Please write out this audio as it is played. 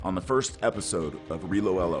on the first episode of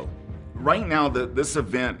Relo Elo. Right now, this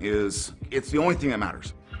event it's the only thing that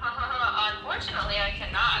matters. Unfortunately, I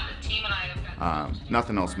cannot. The team and I have got...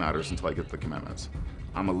 Nothing else matters until I get the commitments.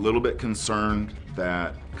 I'm a little bit concerned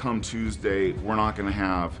that come Tuesday, we're not gonna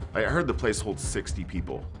have, I heard the place holds 60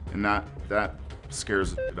 people, and that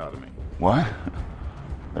scares the shit out of me. What?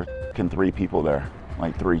 There's f***ing 3 people there,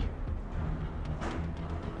 like 3.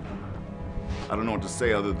 I don't know what to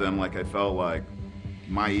say other than like I felt like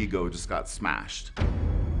my ego just got smashed.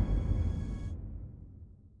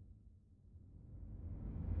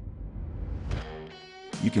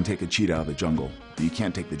 You can take a cheetah out of the jungle, but you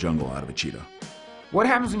can't take the jungle out of a cheetah. What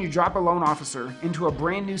happens when you drop a loan officer into a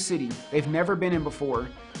brand new city they've never been in before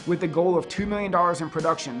with the goal of $2 million in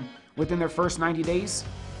production within their first 90 days?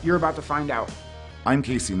 You're about to find out. I'm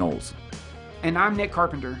Casey Knowles. And I'm Nick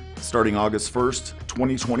Carpenter. Starting August 1st,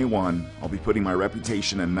 2021, I'll be putting my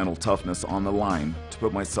reputation and mental toughness on the line to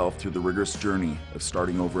put myself through the rigorous journey of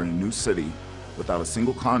starting over in a new city without a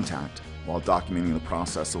single contact while documenting the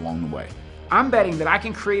process along the way. I'm betting that I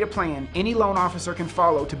can create a plan any loan officer can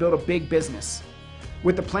follow to build a big business.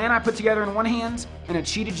 With the plan I put together in one hand and a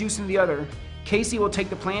cheetah juice in the other, Casey will take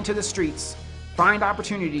the plan to the streets, find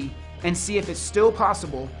opportunity, and see if it's still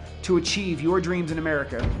possible to achieve your dreams in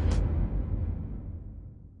America.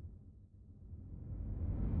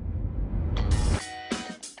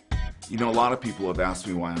 You know, a lot of people have asked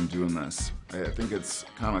me why I'm doing this. I think it's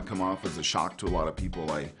kind of come off as a shock to a lot of people.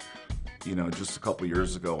 Just a couple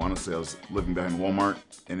years ago, honestly, I was living behind Walmart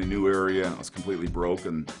in a new area, and I was completely broke,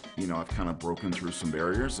 and, I've kind of broken through some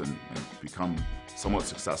barriers and become somewhat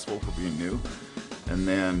successful for being new. And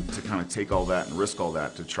then to kind of take all that and risk all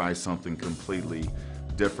that to try something completely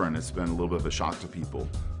different, it's been a little bit of a shock to people.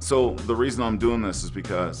 So the reason I'm doing this is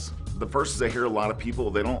because the first is I hear a lot of people,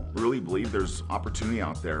 they don't really believe there's opportunity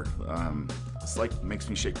out there. It's like makes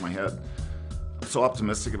me shake my head. I'm so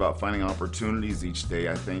optimistic about finding opportunities each day.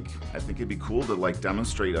 I think it'd be cool to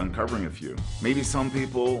demonstrate uncovering a few. Maybe some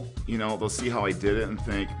people, they'll see how I did it and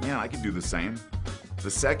think, man, I could do the same. The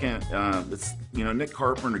second, Nick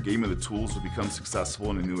Carpenter gave me the tools to become successful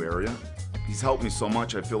in a new area. He's helped me so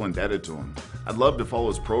much, I feel indebted to him. I'd love to follow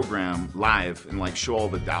his program live and show all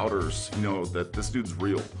the doubters, that this dude's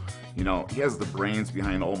real. He has the brains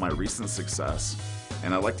behind all my recent success.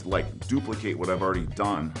 And I like to duplicate what I've already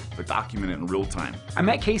done, but document it in real time. I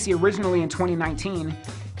met Casey originally in 2019.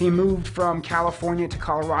 He moved from California to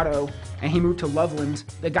Colorado, and he moved to Loveland.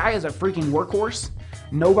 The guy is a freaking workhorse.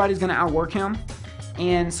 Nobody's gonna outwork him.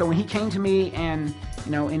 And so when he came to me and,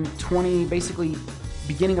 basically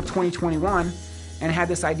beginning of 2021, and had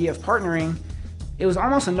this idea of partnering, it was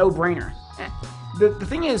almost a no-brainer. The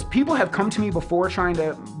thing is, people have come to me before trying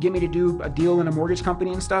to get me to do a deal in a mortgage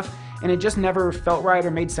company and stuff, and it just never felt right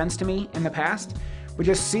or made sense to me in the past. But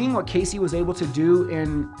just seeing what Casey was able to do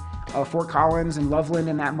in Fort Collins and Loveland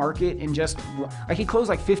in that market, and he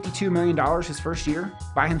closed $52 million his first year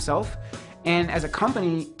by himself. And as a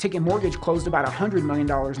company, Ticket Mortgage closed about $100 million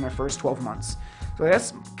in their first 12 months. So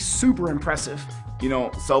that's super impressive.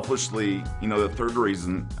 Selfishly, the third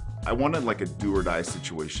reason, I wanted a do or die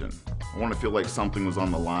situation. I want to feel like something was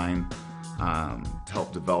on the line to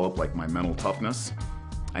help develop my mental toughness.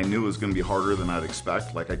 I knew it was going to be harder than I'd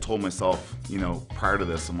expect. I told myself, prior to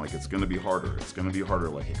this, I'm it's going to be harder. It's going to be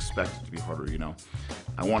harder, expect it to be harder,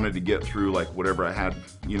 I wanted to get through whatever I had,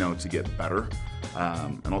 to get better.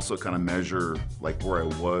 And also kind of measure where I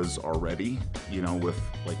was already,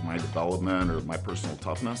 with my development or my personal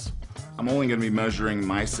toughness. I'm only going to be measuring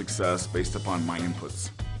my success based upon my inputs.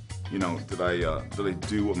 Did I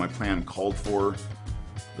do what my plan called for?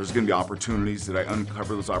 There's going to be opportunities. Did I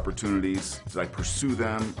uncover those opportunities? Did I pursue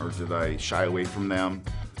them, or did I shy away from them?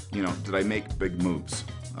 Did I make big moves?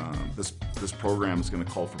 This program is going to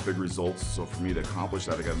call for big results. So for me to accomplish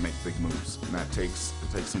that, I got to make big moves, and it takes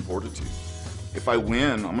some fortitude. If I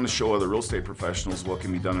win, I'm going to show other real estate professionals what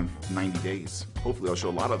can be done in 90 days. Hopefully, I'll show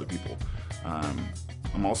a lot of other people.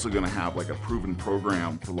 I'm also going to have a proven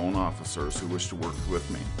program for loan officers who wish to work with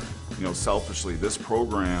me. Selfishly, this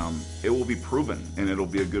program, it will be proven, and it'll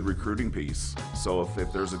be a good recruiting piece. So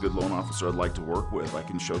if there's a good loan officer I'd like to work with, I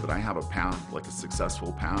can show that I have a path, a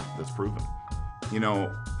successful path that's proven.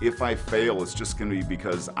 If I fail, it's just going to be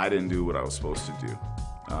because I didn't do what I was supposed to do.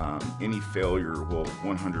 Any failure will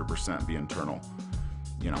 100% be internal.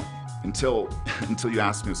 Until you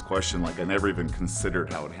ask me this question, I never even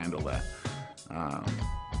considered how I'd handle that.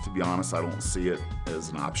 To be honest, I don't see it as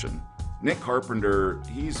an option. Nick Carpenter,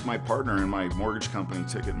 he's my partner in my mortgage company,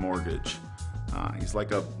 Ticket Mortgage. He's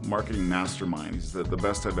like a marketing mastermind. He's the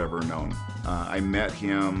best I've ever known. I met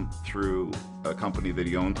him through a company that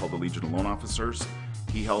he owned called the Legion of Loan Officers,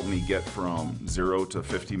 He helped me get from 0 to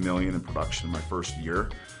 50 million in production my first year,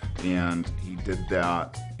 and he did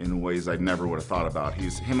that in ways I never would have thought about.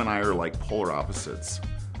 Him and I are like polar opposites.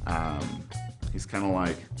 He's kind of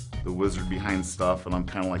like the wizard behind stuff, and I'm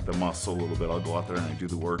kind of like the muscle a little bit. I'll go out there and I do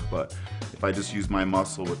the work, but if I just use my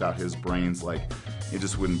muscle without his brains, like, it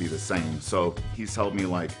just wouldn't be the same. So he's helped me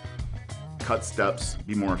like cut steps,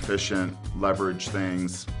 be more efficient, leverage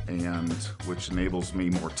things, and which enables me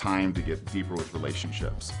more time to get deeper with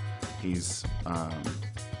relationships.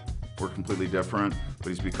 We're completely different, but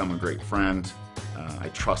he's become a great friend. I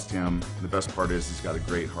trust him. The best part is he's got a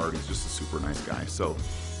great heart. He's just a super nice guy. So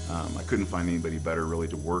I couldn't find anybody better really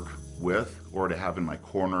to work with or to have in my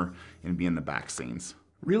corner and be in the back scenes.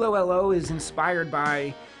 Relo LO is inspired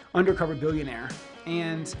by Undercover Billionaire,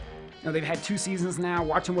 and they've had 2 seasons now.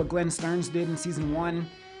 Watching what Glenn Stearns did in season 1,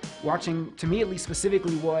 watching, to me at least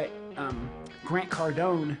specifically, what Grant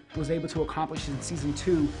Cardone was able to accomplish in season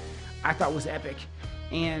 2, I thought was epic.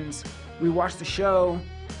 And we watched the show,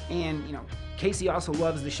 and Casey also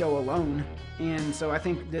loves the show Alone, and so I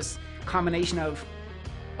think this combination of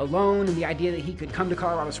Alone and the idea that he could come to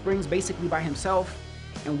Colorado Springs basically by himself,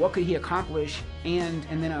 and what could he accomplish, and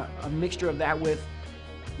then a mixture of that with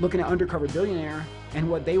looking at Undercover Billionaire and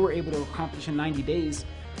what they were able to accomplish in 90 days.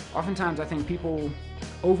 Oftentimes I think people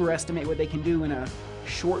overestimate what they can do in a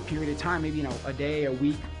short period of time, maybe a day, a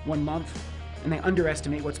week, 1 month, and they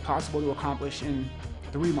underestimate what's possible to accomplish in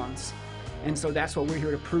 3 months. And so that's what we're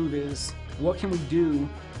here to prove, is what can we do,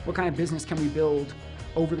 what kind of business can we build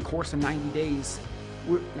over the course of 90 days.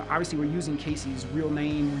 Obviously we're using Casey's real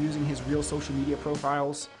name, we're using his real social media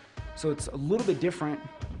profiles, so it's a little bit different,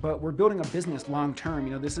 but we're building a business long term.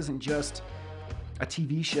 This isn't just a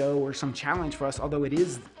TV show or some challenge for us, although it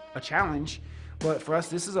is a challenge, but for us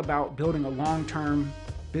this is about building a long-term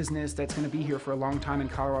business that's going to be here for a long time in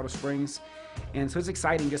Colorado Springs. And so it's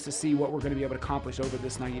exciting just to see what we're going to be able to accomplish over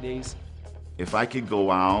this 90 days. If I could go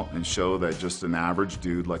out and show that just an average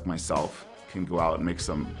dude like myself can go out and make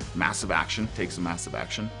some massive action, take some massive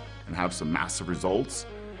action, and have some massive results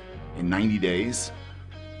in 90 days,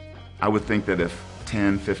 I would think that if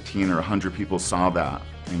 10, 15, or 100 people saw that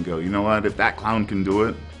and go, you know what, if that clown can do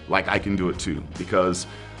it, like, I can do it too, because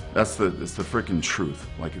it's the freaking truth.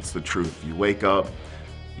 Like, it's the truth. You wake up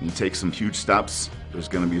and you take some huge steps, there's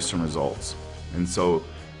gonna be some results. And so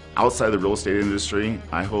outside the real estate industry,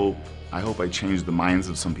 I hope I change the minds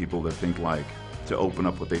of some people that think like, to open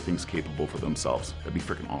up what they think is capable for themselves. That'd be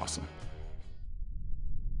freaking awesome.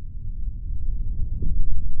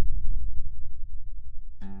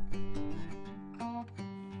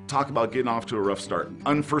 Talk about getting off to a rough start.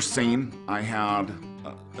 Unforeseen, I had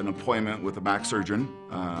an appointment with a back surgeon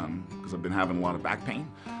because I've been having a lot of back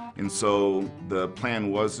pain. And so the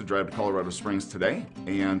plan was to drive to Colorado Springs today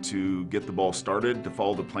and to get the ball started, to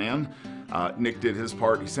follow the plan. Nick did his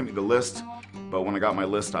part. He sent me the list, but when I got my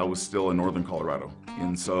list, I was still in northern Colorado.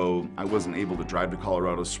 And so I wasn't able to drive to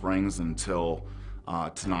Colorado Springs until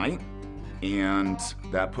tonight, and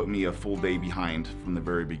that put me a full day behind from the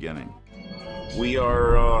very beginning. We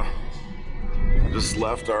are just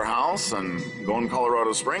left our house and going to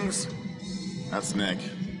Colorado Springs. That's Nick.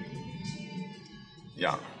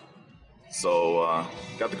 Yeah. So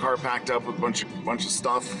got the car packed up with a bunch of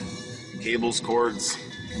stuff, cables, cords,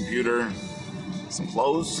 computer, some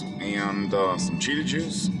clothes, and some cheetah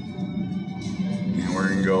juice. And we're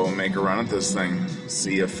gonna go make a run at this thing,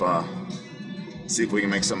 see if we can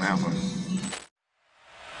make something happen.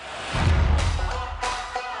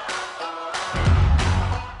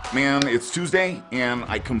 Man, it's Tuesday, and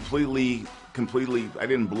I completely, I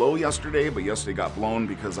didn't blow yesterday, but yesterday got blown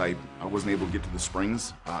because I wasn't able to get to the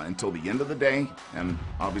Springs until the end of the day. And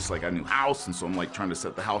obviously I got a new house, and so I'm like trying to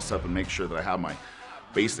set the house up and make sure that I have my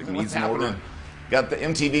basic needs in order. Got the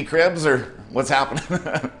MTV cribs, or what's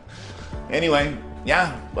happening? Anyway,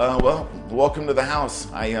 yeah, well, welcome to the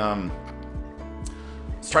house. I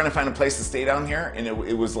was trying to find a place to stay down here, and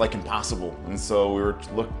it was like impossible. And so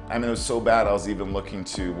it was so bad, I was even looking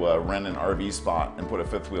to rent an RV spot and put a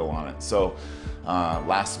fifth wheel on it. So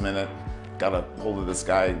last minute, got a hold of this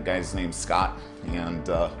guy's name's Scott, and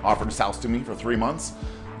offered his house to me for 3 months.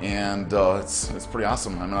 And it's pretty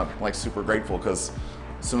awesome. I'm like super grateful, because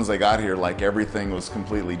as soon as I got here, like everything was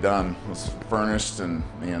completely done. It was furnished and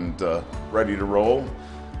ready to roll.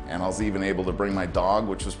 And I was even able to bring my dog,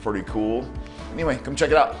 which was pretty cool. Anyway, come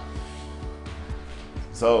check it out.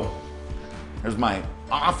 So here's my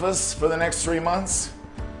office for the next 3 months.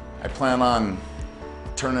 I plan on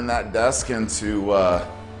turning that desk into a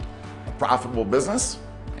profitable business.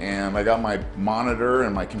 And I got my monitor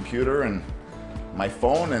and my computer, and my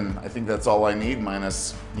phone, and I think that's all I need,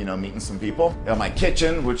 minus, you know, meeting some people. Got my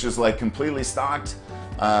kitchen, which is like completely stocked.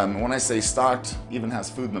 When I say stocked, even has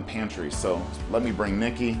food in the pantry. So let me bring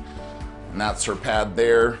Nikki, and that's her pad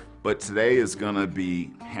there. But today is gonna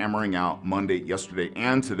be hammering out Monday, yesterday,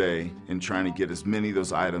 and today, and trying to get as many of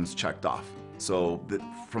those items checked off. So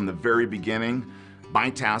from the very beginning,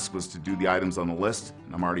 my task was to do the items on the list.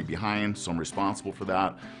 I'm already behind, so I'm responsible for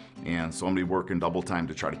that. And so I'm gonna be working double time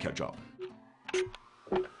to try to catch up.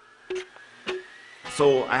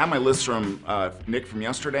 So I have my list from Nick from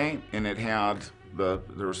yesterday, and it had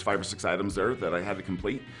there was 5 or 6 items there that I had to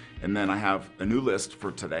complete. And then I have a new list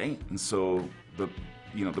for today. And so the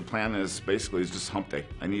plan is basically just hump day.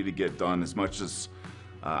 I need to get done as much as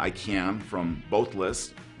I can from both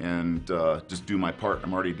lists and just do my part.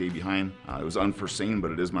 I'm already a day behind. It was unforeseen,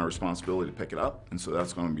 but it is my responsibility to pick it up, and so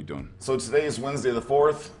that's what I'm gonna be doing. So today is Wednesday the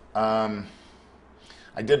 4th.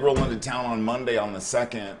 I did roll into town on Monday on the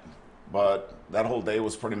 2nd, but that whole day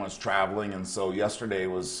was pretty much traveling, and so yesterday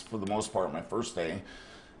was, for the most part, my first day.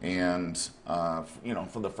 And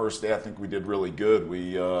for the first day, I think we did really good.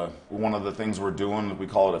 One of the things we're doing, we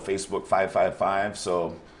call it a Facebook 555.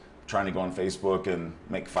 So trying to go on Facebook and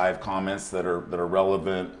make 5 comments that are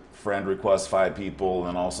relevant, friend request 5 people, and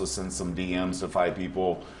then also send some DMs to 5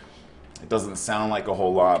 people. It doesn't sound like a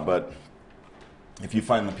whole lot, but if you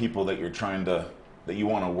find the people that you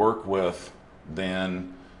want to work with,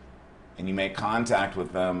 and you make contact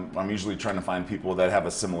with them, I'm usually trying to find people that have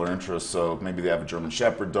a similar interest. So maybe they have a German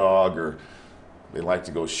Shepherd dog, or they like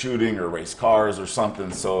to go shooting or race cars or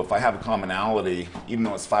something. So if I have a commonality, even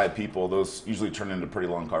though it's 5 people, those usually turn into pretty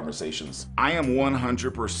long conversations. I am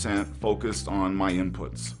 100% focused on my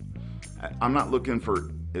inputs. I'm not looking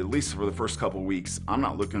for, at least for the first couple weeks, I'm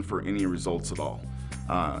not looking for any results at all.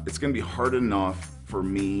 It's gonna be hard enough for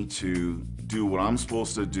me to do what I'm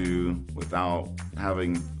supposed to do without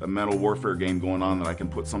having a mental warfare game going on that I can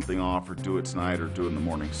put something off or do it tonight or do it in the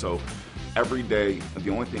morning. So every day, the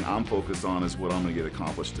only thing I'm focused on is what I'm gonna get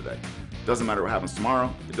accomplished today. It doesn't matter what happens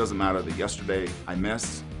tomorrow. It doesn't matter that yesterday I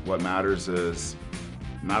missed. What matters is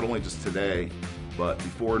not only just today, but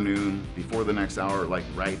before noon, before the next hour, like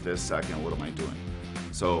right this second, what am I doing?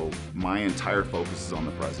 So my entire focus is on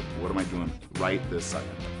the present. What am I doing right this second?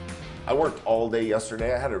 I worked all day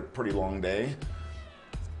yesterday. I had a pretty long day.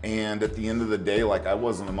 And at the end of the day, like, I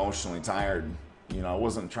wasn't emotionally tired. You know, I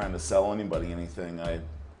wasn't trying to sell anybody anything.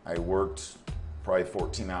 I worked probably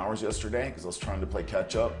 14 hours yesterday because I was trying to play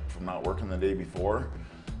catch up from not working the day before.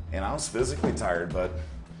 And I was physically tired, but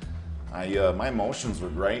my emotions were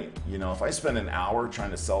great. You know, if I spend an hour trying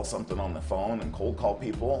to sell something on the phone and cold call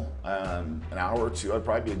people, an hour or 2, I'd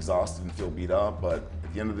probably be exhausted and feel beat up. But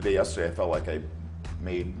at the end of the day yesterday, I felt like I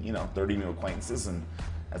made 30 new acquaintances, and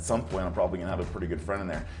at some point I'm probably gonna have a pretty good friend in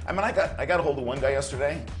there. I mean, I got a hold of one guy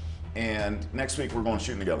yesterday, and next week we're going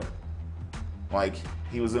shooting together. Like,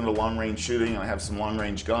 he was into long range shooting, and I have some long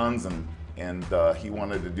range guns, and he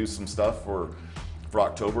wanted to do some stuff for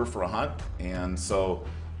October for a hunt, and so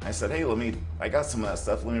I said, hey, I got some of that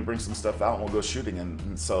stuff, let me bring some stuff out and we'll go shooting.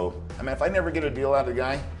 And so, I mean, if I never get a deal out of the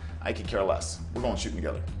guy, I could care less. We're going shooting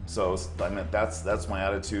together. So I mean, that's my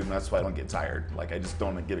attitude, and that's why I don't get tired. Like, I just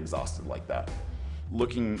don't get exhausted like that.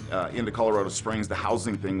 Looking into Colorado Springs, the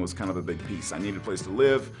housing thing was kind of a big piece. I needed a place to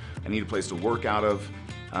live. I needed a place to work out of.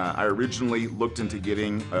 I originally looked into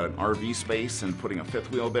getting an RV space and putting a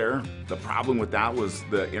 5th wheel there. The problem with that was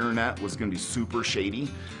the internet was gonna be super shady,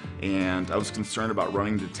 and I was concerned about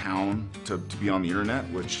running to town to be on the internet,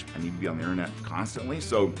 which I need to be on the internet constantly.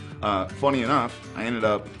 So funny enough, I ended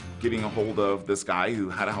up getting a hold of this guy who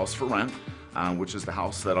had a house for rent, which is the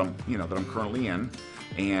house that I'm currently in.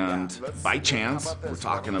 And by chance, we're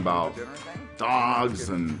talking about dogs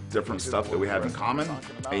and different stuff that we have in common.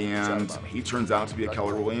 And he turns out to be a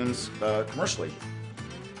Keller Williams commercial agent.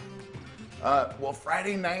 Well,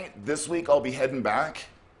 Friday night this week I'll be heading back.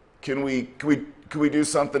 Can we do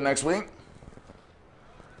something next week?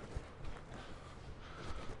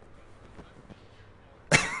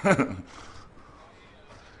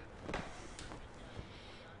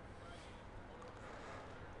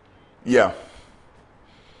 Yeah.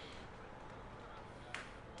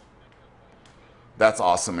 That's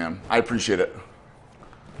awesome, man. I appreciate it.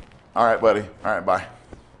 All right, buddy. All right, bye.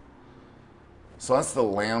 So that's the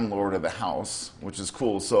landlord of the house, which is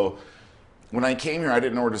cool. So when I came here, I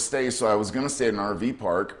didn't know where to stay, so I was going to stay at an RV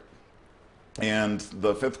park. And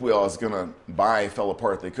the 5th wheel I was going to buy fell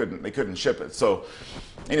apart. They couldn't ship it. So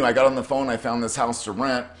anyway, I got on the phone. I found this house to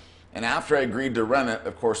rent. And after I agreed to rent it,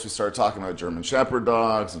 of course, we started talking about German Shepherd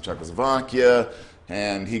dogs and Czechoslovakia.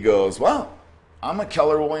 And he goes, well, I'm a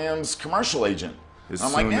Keller Williams commercial agent. As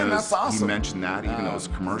I'm like, soon man, as that's awesome. he mentioned that, even though it was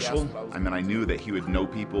commercial, I mean, I knew that he would know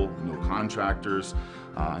people, know contractors.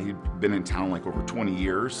 He'd been in town like over 20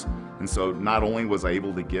 years. And so not only was I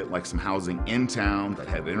able to get like some housing in town that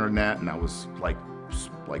had internet and that was like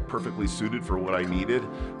perfectly suited for what I needed,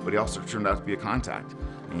 but he also turned out to be a contact.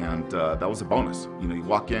 And that was a bonus. You know, you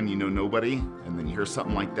walk in, you know nobody, and then you hear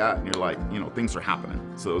something like that, and you're like, you know, things are happening.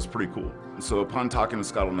 So it was pretty cool. So upon talking to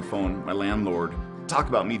Scott on the phone, my landlord, talk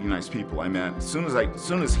about meeting nice people. I mean, as soon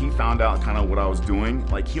as he found out kind of what I was doing,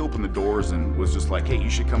 like he opened the doors and was just like, hey, you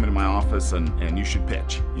should come into my office and you should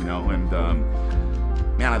pitch, you know. And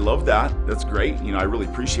man, I love that. That's great. You know, I really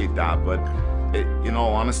appreciate that. But in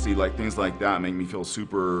all honesty, like things like that make me feel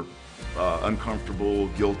super uncomfortable,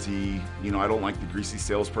 guilty. You know, I don't like the greasy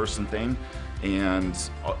salesperson thing. And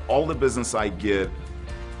all the business I get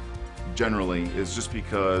generally is just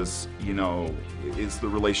because, you know, it's the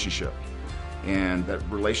relationship. And that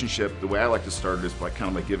relationship, the way I like to start it is by kind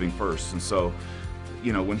of like giving first. And so,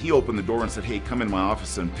 you know, when he opened the door and said, hey, come in my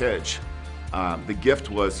office and pitch, the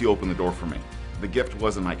gift was he opened the door for me. The gift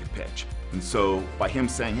wasn't I could pitch. And so by him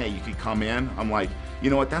saying, hey, you could come in, I'm like,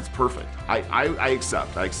 you know what, that's perfect. I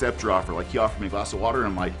accept your offer. Like he offered me a glass of water and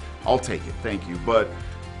I'm like, I'll take it, thank you. But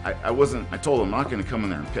I told him I'm not gonna come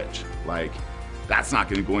in there and pitch. Like, that's not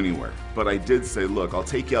gonna go anywhere. But I did say, look, I'll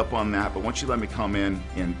take you up on that, but once you let me come in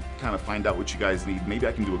and kind of find out what you guys need, maybe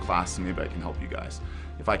I can do a class and maybe I can help you guys.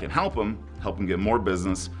 If I can help them get more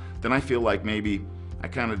business, then I feel like maybe I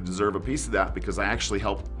kind of deserve a piece of that because I actually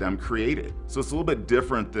helped them create it. So it's a little bit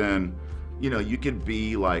different than, you know, you could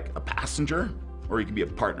be like a passenger or you can be a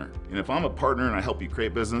partner. And if I'm a partner and I help you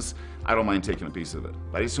create business, I don't mind taking a piece of it.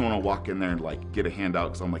 But I just want to walk in there and like get a handout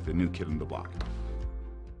because I'm like the new kid in the block.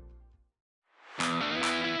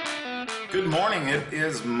 Good morning. It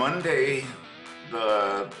is Monday,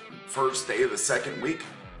 the first day of the second week.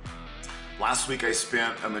 Last week I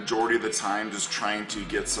spent a majority of the time just trying to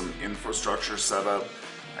get some infrastructure set up.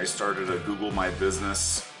 I started a Google My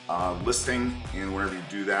Business listing, and whenever you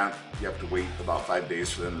do that, you have to wait about 5 days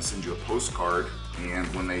for them to send you a postcard. And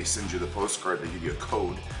when they send you the postcard, they give you a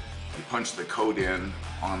code. You punch the code in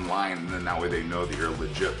online, and then that way they know that you're a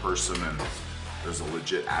legit person and there's a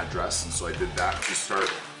legit address. And so I did that to start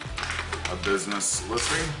a business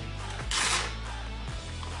listing.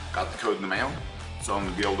 Got the code in the mail, so I'm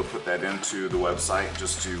gonna be able to put that into the website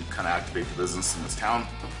just to kind of activate the business in this town.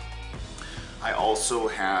 I also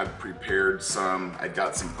had prepared I'd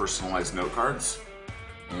got some personalized note cards,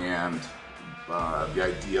 and the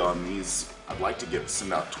idea on these, I'd like to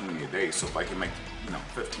send out 20 a day. So if I can make,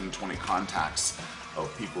 15, 20 contacts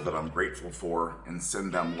of people that I'm grateful for and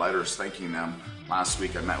send them letters thanking them. Last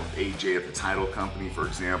week I met with AJ at the title company, for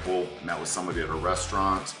example. Met with somebody at a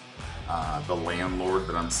restaurant, the landlord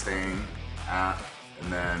that I'm staying at,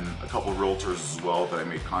 and then a couple of realtors as well that I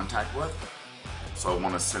made contact with. So I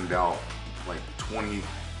want to send out like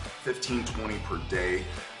 15, 20 per day.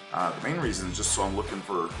 The main reason is just so I'm looking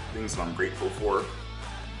for things that I'm grateful for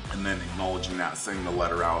and then acknowledging that, sending the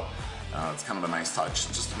letter out. It's kind of a nice touch.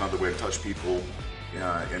 It's just another way to touch people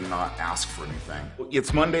and not ask for anything.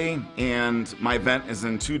 It's Monday and my event is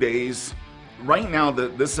in 2 days. Right now,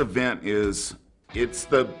 this event it's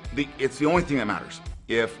the only thing that matters.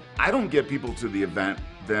 If I don't get people to the event,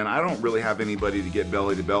 then I don't really have anybody to get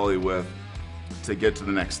belly to belly with to get to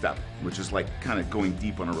the next step, which is like kind of going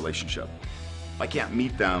deep on a relationship. If I can't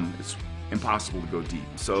meet them, it's impossible to go deep.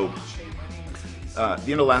 So the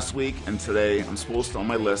end of last week and today, on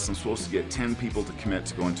my list, I'm supposed to get 10 people to commit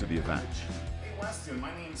to going to the event. Hey Weston,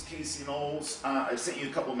 my name's Casey Knowles. I sent you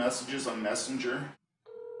a couple messages on Messenger.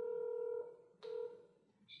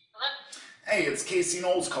 Hello? Hey, it's Casey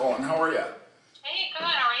Knowles calling. How are you? Hey, good.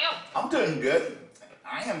 How are you? I'm doing good.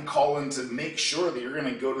 I am calling to make sure that you're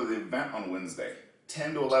going to go to the event on Wednesday,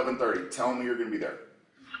 10 to 11:30. Tell me you're going to be there.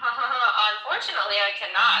 Unfortunately, I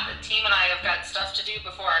cannot. The team and I have got stuff to do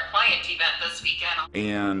before our client event this weekend.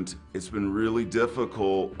 And it's been really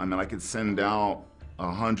difficult. I mean, I could send out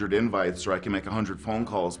 100 invites or I can make 100 phone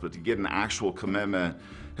calls, but to get an actual commitment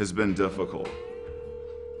has been difficult.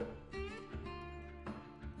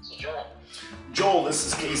 So Joel. Joel, this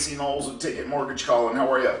is Casey Knowles with Ticket Mortgage calling.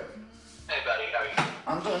 How are you? Hey buddy, how are you?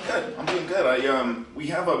 I'm doing good. I'm doing good. We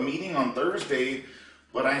have a meeting on Thursday,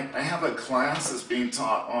 but I have a class that's being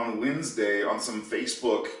taught on Wednesday on some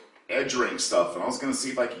Facebook edge rank stuff, and I was going to see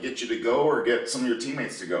if I could get you to go or get some of your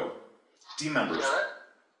teammates to go. Team members.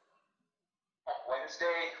 Wednesday,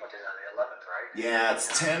 what is that, the 11th, right? Yeah,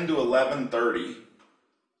 it's 10 to 11:30,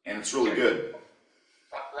 and it's really good.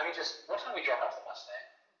 Let me just, what time we drop off the Mustang?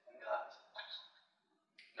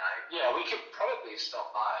 No, yeah, we could probably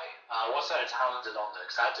stop by. What side of town is it on there?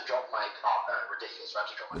 Because I have to drop my car. Ridiculous. I have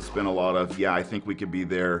to drop my It's car. been a lot of, yeah, I think we could be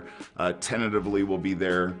there. Tentatively, we'll be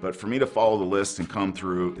there. But for me to follow the list and come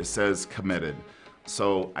through, it says committed.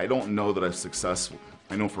 So I don't know that I've successfully,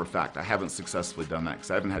 I know for a fact I haven't successfully done that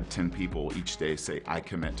because I haven't had 10 people each day say, I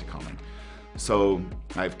commit to coming. So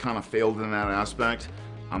I've kind of failed in that aspect.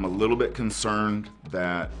 I'm a little bit concerned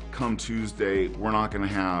that come Tuesday, we're not gonna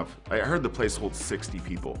have, I heard the place holds 60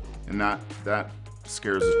 people, and that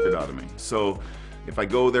scares the shit out of me. So if I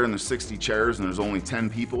go there and there's 60 chairs and there's only 10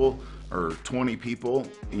 people or 20 people,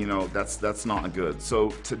 you know, that's not good.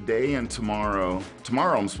 So today and tomorrow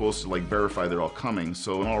I'm supposed to like verify they're all coming.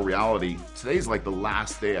 So in all reality, today's like the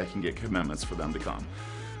last day I can get commitments for them to come.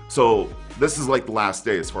 So this is like the last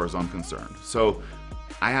day as far as I'm concerned. So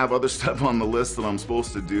I have other stuff on the list that I'm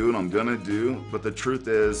supposed to do and I'm gonna do, but the truth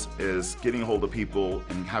is getting a hold of people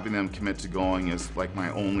and having them commit to going is like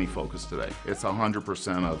my only focus today. It's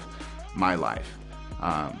 100% of my life.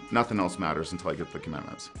 Nothing else matters until I get the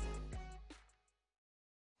commitments.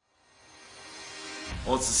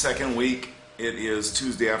 Well, it's the second week. It is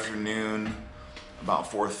Tuesday afternoon,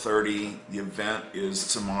 about 4:30. The event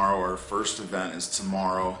is tomorrow. Our first event is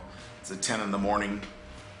tomorrow. It's at 10 in the morning.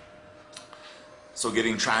 So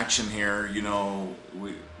getting traction here, you know,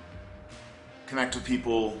 we connect with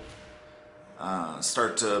people,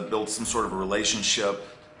 start to build some sort of a relationship.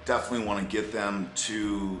 Definitely want to get them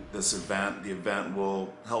to this event. The event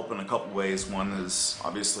will help in a couple ways. One is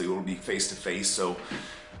obviously it will be face-to-face, so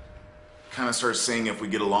kind of start seeing if we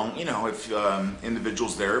get along, you know, if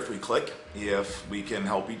individuals there, if we click, if we can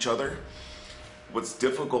help each other. What's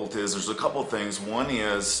difficult is there's a couple things. One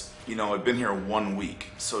is, you know, I've been here 1 week,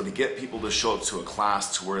 so to get people to show up to a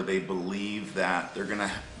class to where they believe that they're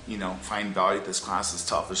gonna, you know, find value at this class is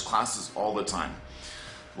tough. There's classes all the time.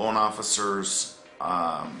 Loan officers,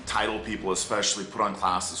 title people especially, put on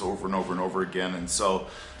classes over and over and over again, and so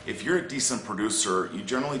if you're a decent producer, you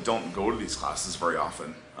generally don't go to these classes very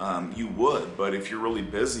often. You would, but if you're really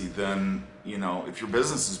busy, then, you know, if your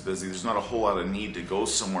business is busy, there's not a whole lot of need to go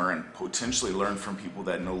somewhere and potentially learn from people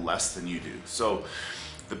that know less than you do. So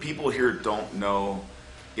the people here don't know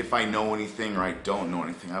if I know anything or I don't know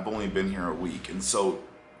anything. I've only been here a week, and so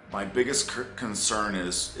my biggest concern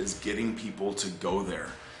is getting people to go there.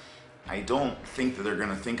 I don't think that they're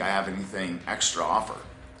gonna think I have anything extra to offer.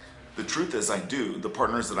 The truth is I do. The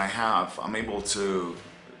partners that I have, I'm able to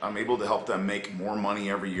help them make more money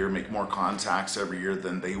every year, make more contacts every year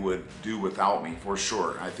than they would do without me, for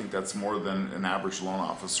sure. I think that's more than an average loan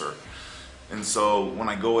officer. And so when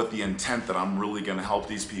I go with the intent that I'm really gonna help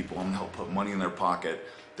these people, I'm gonna help put money in their pocket,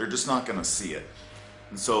 they're just not gonna see it.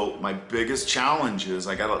 And so my biggest challenge is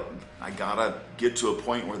I gotta get to a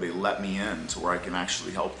point where they let me in to where I can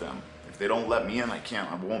actually help them. If they don't let me in,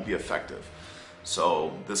 I won't be effective.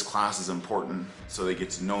 So this class is important so they get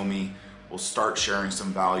to know me. We'll start sharing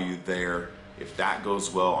some value there. If that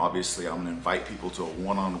goes well, obviously I'm gonna invite people to a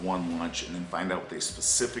one-on-one lunch and then find out what they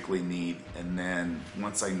specifically need. And then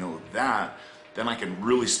once I know that, then I can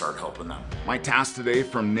really start helping them. My task today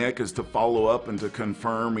from Nick is to follow up and to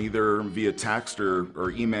confirm either via text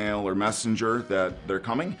or email or messenger that they're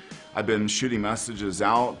coming. I've been shooting messages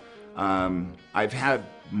out. I've had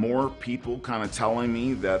more people kind of telling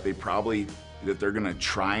me that they're gonna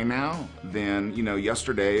try now than, you know,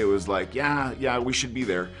 yesterday it was like, yeah, we should be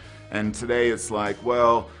there. And today it's like,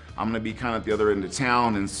 well, I'm gonna be kind of at the other end of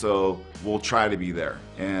town, and so we'll try to be there.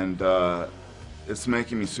 And it's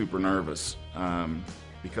making me super nervous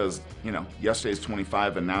because, you know, yesterday's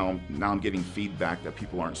 25 and now I'm getting feedback that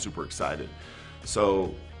people aren't super excited.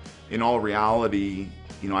 So in all reality,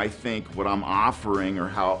 you know, I think what I'm offering or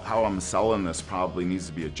how I'm selling this probably needs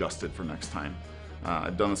to be adjusted for next time.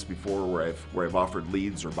 I've done this before where I've offered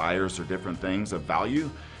leads or buyers or different things of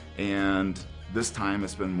value, and this time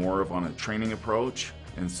it's been more of on a training approach.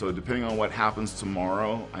 And so depending on what happens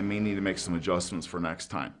tomorrow, I may need to make some adjustments for next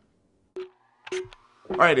time.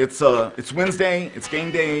 All right, it's Wednesday, it's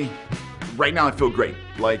game day. Right now I feel great.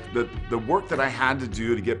 Like the work that I had to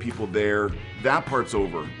do to get people there, that part's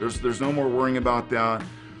over. There's no more worrying about that.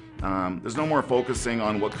 There's no more focusing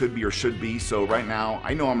on what could be or should be. So right now,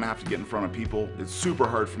 I know I'm gonna have to get in front of people. It's super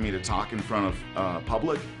hard for me to talk in front of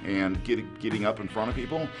public and getting up in front of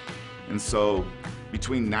people. And so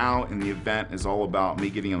between now and the event is all about me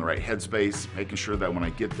getting in the right headspace, making sure that when I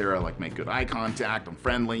get there, I like make good eye contact, I'm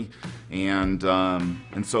friendly. And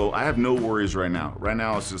so I have no worries right now. Right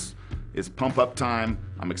now it's pump up time.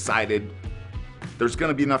 I'm excited. There's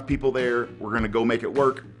gonna be enough people there. We're gonna go make it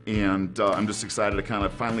work. And I'm just excited to kind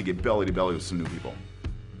of finally get belly to belly with some new people.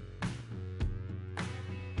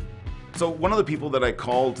 So one of the people that I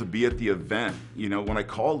called to be at the event, you know, when I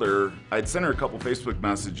called her, I'd sent her a couple Facebook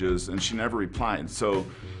messages and she never replied. So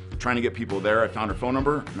trying to get people there, I found her phone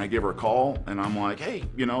number and I gave her a call and I'm like, hey,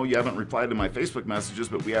 you know, you haven't replied to my Facebook messages,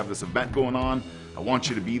 but we have this event going on. I want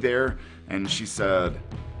you to be there. And she said,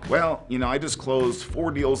 well, you know, I just closed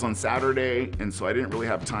 4 deals on Saturday, and so I didn't really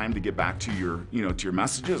have time to get back to your, you know, to your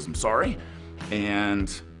messages. I'm sorry.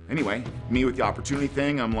 And anyway, me with the opportunity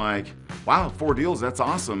thing, I'm like, wow, 4 deals, that's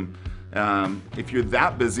awesome. If you're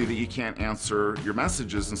that busy that you can't answer your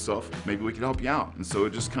messages and stuff, maybe we could help you out. And so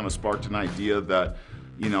it just kind of sparked an idea that,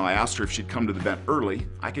 you know, I asked her if she'd come to the event early.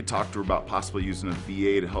 I could talk to her about possibly using a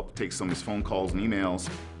VA to help take some of these phone calls and emails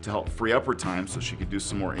to help free up her time so she could do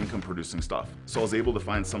some more income producing stuff. So I was able to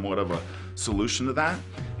find somewhat of a solution to that.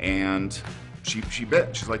 And she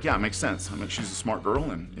bit. She's like, yeah, it makes sense. I mean, she's a smart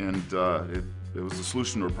girl and it was a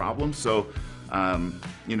solution to her problem. So,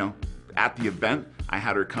 you know, at the event, I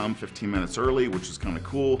had her come 15 minutes early, which was kind of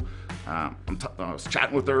cool. I was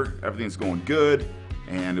chatting with her, everything's going good.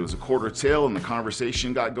 And it was a quarter till and the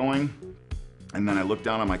conversation got going. And then I looked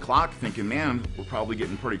down on my clock thinking, man, we're probably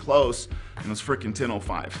getting pretty close. And it was freaking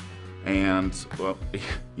 10:05. And well,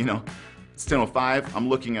 you know, it's 10:05, I'm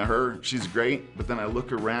looking at her, she's great. But then I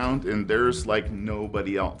look around and there's like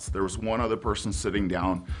nobody else. There was one other person sitting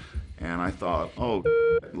down and I thought, oh,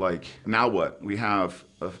 like now what? We have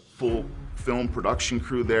a full film production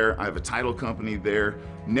crew there. I have a title company there.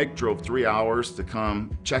 Nick drove 3 hours to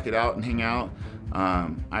come check it out and hang out. I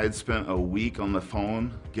had spent a week on the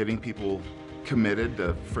phone getting people committed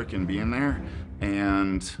to frickin' being there,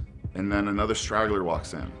 and then another straggler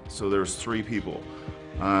walks in. So there's 3 people.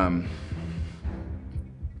 I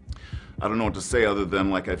don't know what to say other than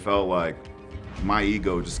like I felt like my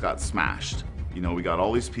ego just got smashed. You know, we got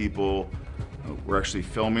all these people. We're actually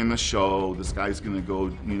filming the show. This guy's gonna go,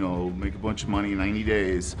 you know, make a bunch of money in 90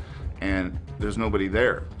 days, and there's nobody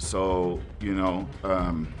there. So, you know,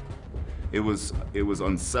 it was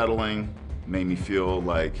unsettling, made me feel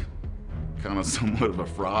like kind of somewhat of a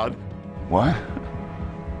fraud. What?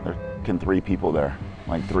 There can 3 people there,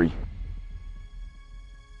 like 3.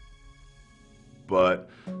 But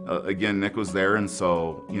again, Nick was there, and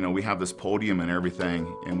so, you know, we have this podium and everything,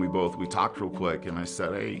 and we talked real quick, and I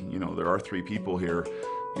said, hey, you know, there are 3 people here,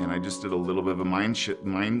 and I just did a little bit of a mindset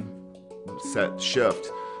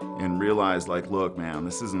shift and realized, like, look, man,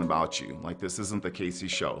 this isn't about you. Like, this isn't the Casey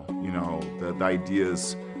show. You know, the idea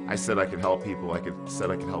is, I said I could help people. I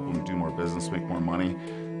said I could help them do more business, make more money,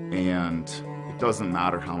 and it doesn't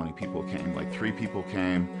matter how many people came. Like 3 people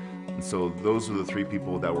came, and so those were the 3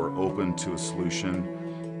 people that were open to a solution.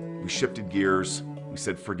 We shifted gears. We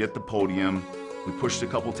said, forget the podium. We pushed a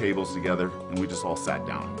couple tables together, and we just all sat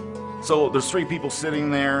down. So there's 3 people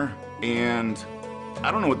sitting there, and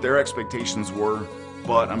I don't know what their expectations were,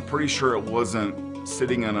 but I'm pretty sure it wasn't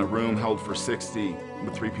sitting in a room held for 60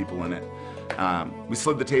 with 3 people in it. We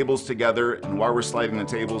slid the tables together, and while we're sliding the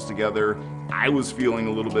tables together, I was feeling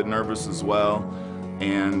a little bit nervous as well.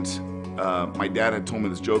 And my dad had told me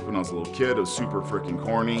this joke when I was a little kid. It was super freaking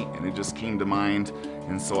corny, and it just came to mind.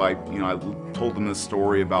 And so I told him this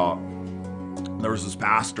story about there was this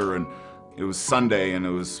pastor, and it was Sunday, and it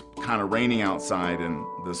was kind of raining outside, and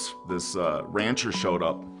this rancher showed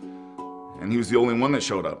up. And he was the only one that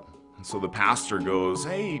showed up. And so the pastor goes,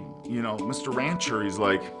 hey, you know, Mr. Rancher, he's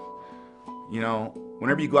like, you know,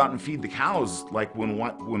 whenever you go out and feed the cows, like when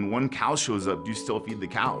one cow shows up, do you still feed the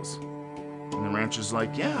cows? And the rancher's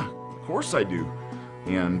like, yeah, of course I do.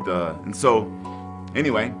 And so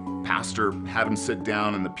anyway, pastor had him sit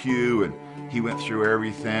down in the pew, and he went through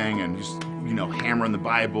everything and just, you know, hammering the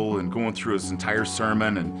Bible and going through his entire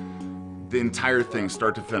sermon and the entire thing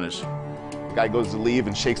start to finish. The guy goes to leave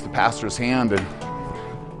and shakes the pastor's hand, and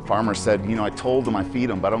farmer said, you know, I told him I feed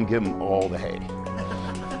him, but I don't give him all the hay.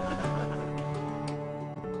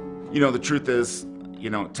 You know, the truth is, you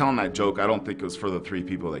know, telling that joke, I don't think it was for the 3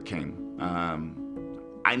 people that came.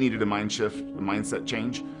 I needed a mindset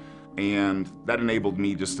change, and that enabled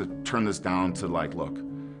me just to turn this down to like, look,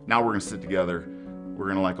 now we're gonna sit together, we're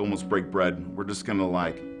gonna like almost break bread, we're just gonna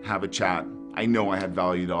like have a chat. I know I had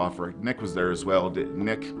value to offer. Nick was there as well.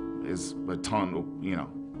 Nick is a ton of, you know,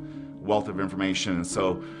 wealth of information, and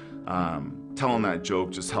so telling that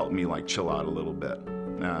joke just helped me like chill out a little bit.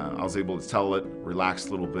 I was able to tell it, relax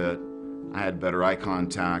a little bit. I had better eye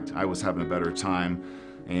contact. I was having a better time,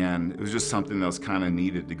 and it was just something that was kind of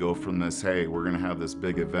needed to go from this, hey, we're gonna have this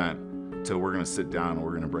big event, to we're gonna sit down and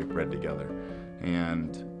we're gonna break bread together.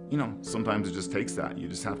 And you know, sometimes it just takes that. You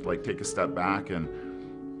just have to like take a step back and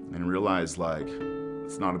realize like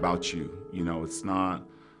it's not about you. You know, it's not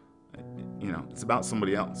you know, it's about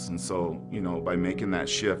somebody else. And so, you know, by making that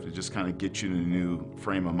shift, it just kind of gets you in a new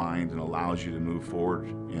frame of mind and allows you to move forward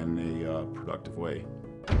in a productive way.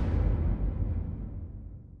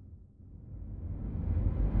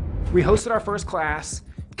 We hosted our first class.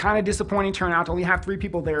 Kind of disappointing turnout to only have 3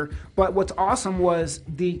 people there, but what's awesome was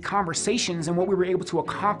the conversations and what we were able to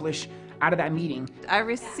accomplish out of that meeting. I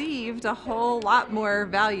received a whole lot more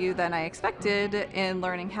value than I expected in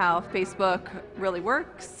learning how Facebook really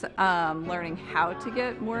works, learning how to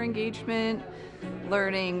get more engagement,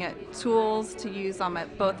 learning tools to use on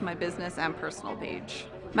both my business and personal page.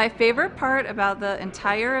 My favorite part about the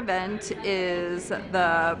entire event is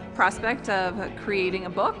the prospect of creating a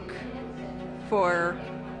book for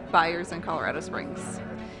buyers in Colorado Springs.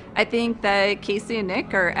 I think that Casey and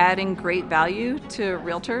Nick are adding great value to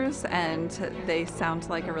realtors, and they sound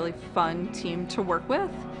like a really fun team to work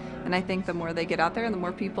with. And I think the more they get out there and the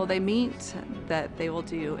more people they meet, that they will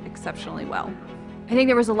do exceptionally well. I think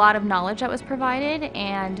there was a lot of knowledge that was provided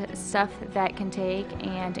and stuff that can take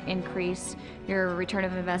and increase your return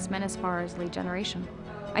of investment as far as lead generation.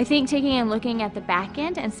 I think taking and looking at the back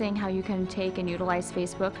end and seeing how you can take and utilize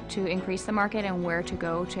Facebook to increase the market and where to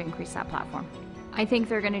go to increase that platform. I think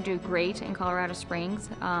they're going to do great in Colorado Springs,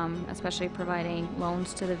 especially providing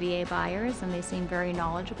loans to the VA buyers, and they seem very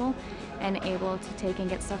knowledgeable and able to take and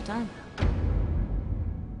get stuff done.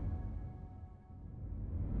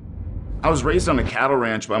 I was raised on a cattle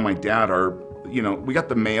ranch by my dad. We got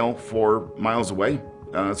the mail 4 miles away.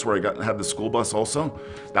 That's where I had the school bus also.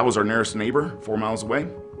 That was our nearest neighbor, 4 miles away.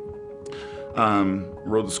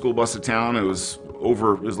 Rode the school bus to town. It was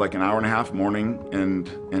like an hour and a half morning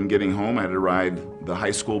and getting home. I had to ride the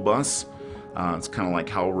high school bus. It's kind of like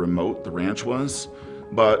how remote the ranch was.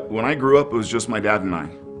 But when I grew up, it was just my dad and I.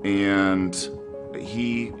 And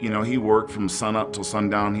he worked from sun up till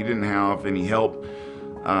sundown. He didn't have any help.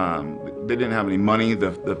 They didn't have any money.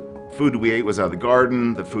 The food we ate was out of the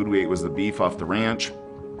garden. The food we ate was the beef off the ranch.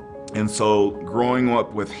 And so growing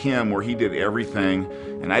up with him, where he did everything,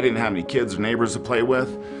 and I didn't have any kids or neighbors to play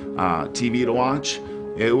with, TV to watch,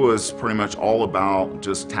 it was pretty much all about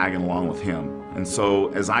just tagging along with him. And so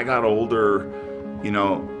as I got older,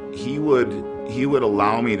 he would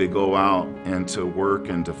allow me to go out and to work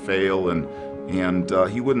and to fail, and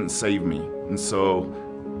he wouldn't save me. And so,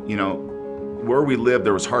 where we lived,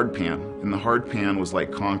 there was hard pan, and the hard pan was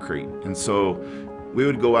like concrete. And so we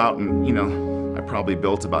would go out and, I probably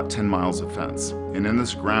built about 10 miles of fence. And in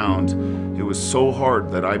this ground, it was so hard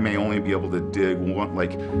that I may only be able to dig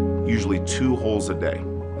usually 2 holes a day.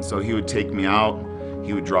 And so he would take me out,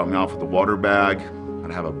 he would drop me off with a water bag,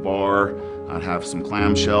 I'd have a bar, I'd have some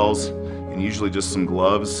clamshells, and usually just some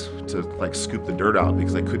gloves to scoop the dirt out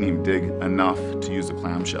because I couldn't even dig enough to use the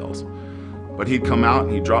clamshells. But he'd come out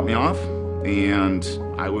and he'd drop me off, and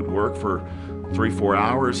I would work for 3-4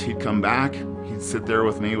 hours. He'd come back, he'd sit there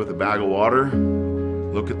with me with a bag of water,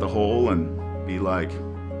 look at the hole and be like,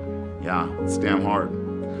 yeah, it's damn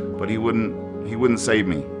hard. But he wouldn't save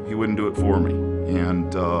me. He wouldn't do it for me.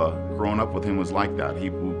 And growing up with him was like that.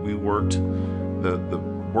 We worked, the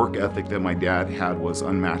work ethic that my dad had was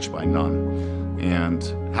unmatched by none. And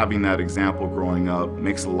having that example growing up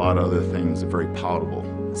makes a lot of other things very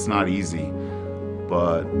palatable. It's not easy,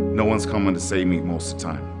 but no one's coming to save me most of the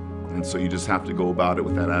time. And so you just have to go about it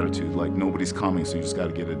with that attitude, like nobody's coming, so you just got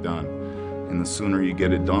to get it done. And the sooner you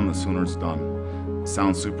get it done, the sooner it's done. It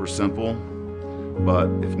sounds super simple, but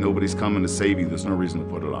if nobody's coming to save you, there's no reason to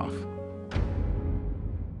put it off.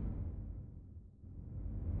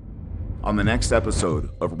 On the next episode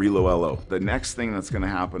of Relo LO, the next thing that's going to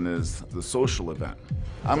happen is the social event.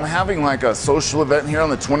 I'm having a social event here on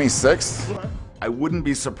the 26th. I wouldn't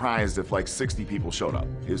be surprised if 60 people showed up.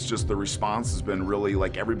 It's just the response has been really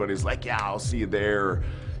everybody's like, yeah, I'll see you there.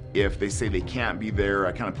 If they say they can't be there,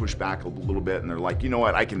 I kind of push back a little bit and they're like, you know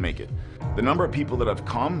what, I can make it. The number of people that have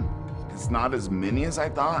come, it's not as many as I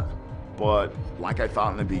thought, but like I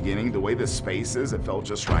thought in the beginning, the way this space is, it felt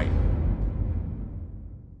just right.